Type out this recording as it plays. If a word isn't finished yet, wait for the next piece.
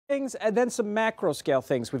things and then some macro scale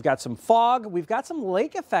things. We've got some fog, we've got some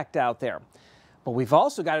lake effect out there. But we've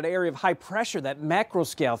also got an area of high pressure, that macro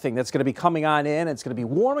scale thing that's going to be coming on in. It's going to be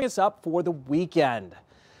warming us up for the weekend.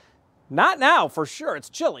 Not now, for sure. It's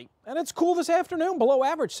chilly and it's cool this afternoon, below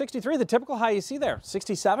average, 63. The typical high you see there,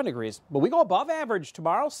 67 degrees. But we go above average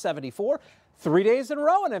tomorrow, 74. 3 days in a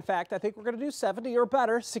row. And in fact, I think we're going to do 70 or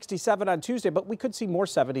better, 67 on Tuesday, but we could see more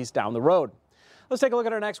 70s down the road. Let's take a look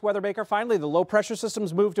at our next weather maker. Finally, the low pressure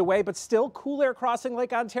system's moved away, but still cool air crossing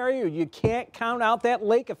Lake Ontario. You can't count out that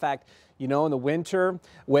lake effect. You know, in the winter,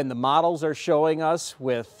 when the models are showing us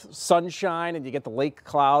with sunshine and you get the lake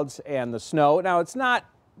clouds and the snow. Now, it's not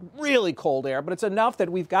really cold air, but it's enough that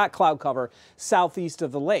we've got cloud cover southeast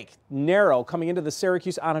of the lake. Narrow coming into the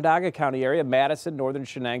Syracuse, Onondaga County area, Madison, northern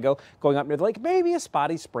Shenango, going up near the lake. Maybe a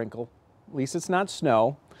spotty sprinkle. At least it's not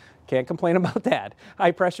snow. Can't complain about that.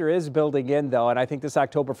 High pressure is building in, though, and I think this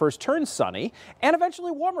October 1st turns sunny and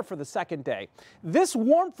eventually warmer for the second day. This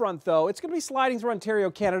warm front, though, it's going to be sliding through Ontario,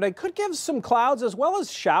 Canada. It could give some clouds as well as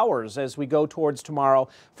showers as we go towards tomorrow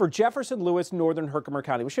for Jefferson, Lewis, northern Herkimer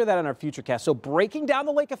County. We'll share that on our futurecast. So breaking down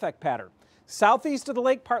the lake effect pattern. Southeast of the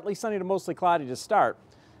lake, partly sunny to mostly cloudy to start.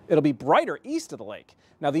 It'll be brighter east of the lake.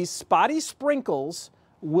 Now, these spotty sprinkles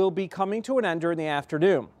will be coming to an end during the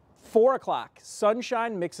afternoon. 4 o'clock,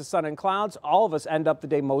 sunshine, mix of sun and clouds. All of us end up the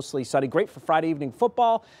day mostly sunny. Great for Friday evening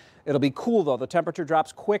football. It'll be cool, though. The temperature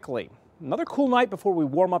drops quickly. Another cool night before we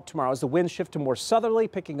warm up tomorrow as the winds shift to more southerly,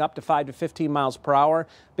 picking up to 5 to 15 miles per hour.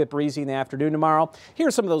 A bit breezy in the afternoon tomorrow.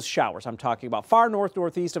 Here's some of those showers I'm talking about. Far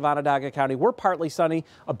northeast of Onondaga County, we're partly sunny.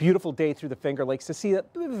 A beautiful day through the Finger Lakes to see a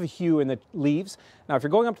bit of a hue in the leaves. Now, if you're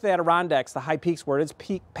going up to the Adirondacks, the high peaks where it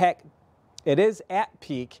is at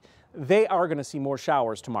peak, they are going to see more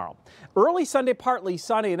showers tomorrow. Early Sunday, partly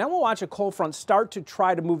sunny, and then we'll watch a cold front start to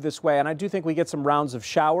try to move this way. And I do think we get some rounds of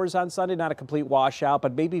showers on Sunday, not a complete washout,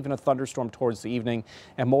 but maybe even a thunderstorm towards the evening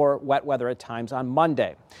and more wet weather at times on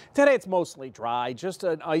Monday. Today, it's mostly dry, just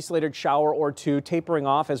an isolated shower or two tapering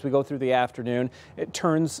off as we go through the afternoon. It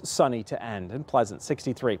turns sunny to end and pleasant,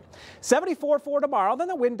 63. 74 for tomorrow, then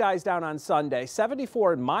the wind dies down on Sunday.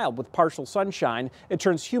 74 and mild with partial sunshine. It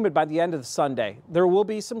turns humid by the end of the Sunday. There will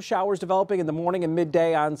be some showers developing in the morning and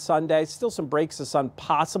midday on Sunday. Still some breaks of sun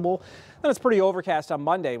possible. Then it's pretty overcast on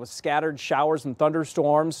Monday with scattered showers and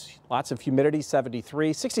thunderstorms. Lots of humidity,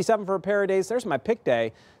 73. 67 for a pair of days. There's my pick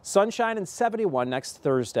day. Sunshine and 71 next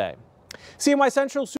Thursday. CNY Central.